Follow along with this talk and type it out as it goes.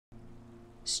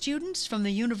Students from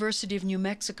the University of New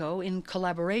Mexico, in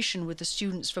collaboration with the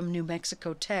students from New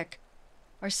Mexico Tech,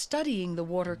 are studying the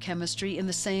water chemistry in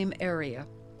the same area.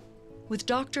 With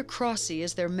Dr. Crossy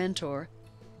as their mentor,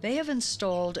 they have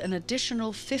installed an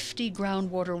additional 50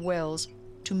 groundwater wells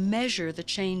to measure the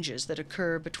changes that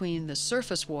occur between the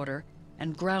surface water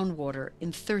and groundwater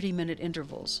in 30-minute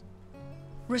intervals.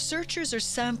 Researchers are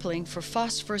sampling for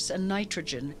phosphorus and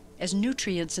nitrogen as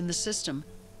nutrients in the system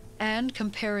and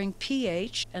comparing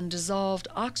pH and dissolved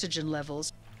oxygen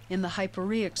levels in the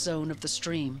hyporeic zone of the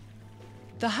stream.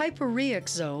 The hyporeic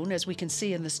zone, as we can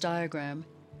see in this diagram,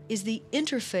 is the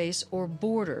interface or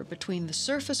border between the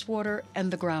surface water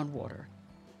and the groundwater.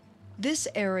 This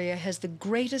area has the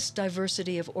greatest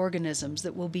diversity of organisms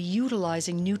that will be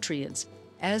utilizing nutrients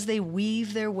as they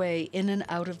weave their way in and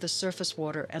out of the surface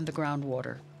water and the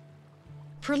groundwater.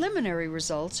 Preliminary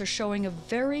results are showing a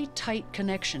very tight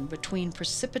connection between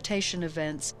precipitation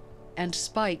events and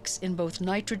spikes in both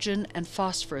nitrogen and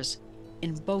phosphorus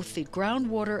in both the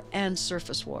groundwater and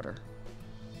surface water.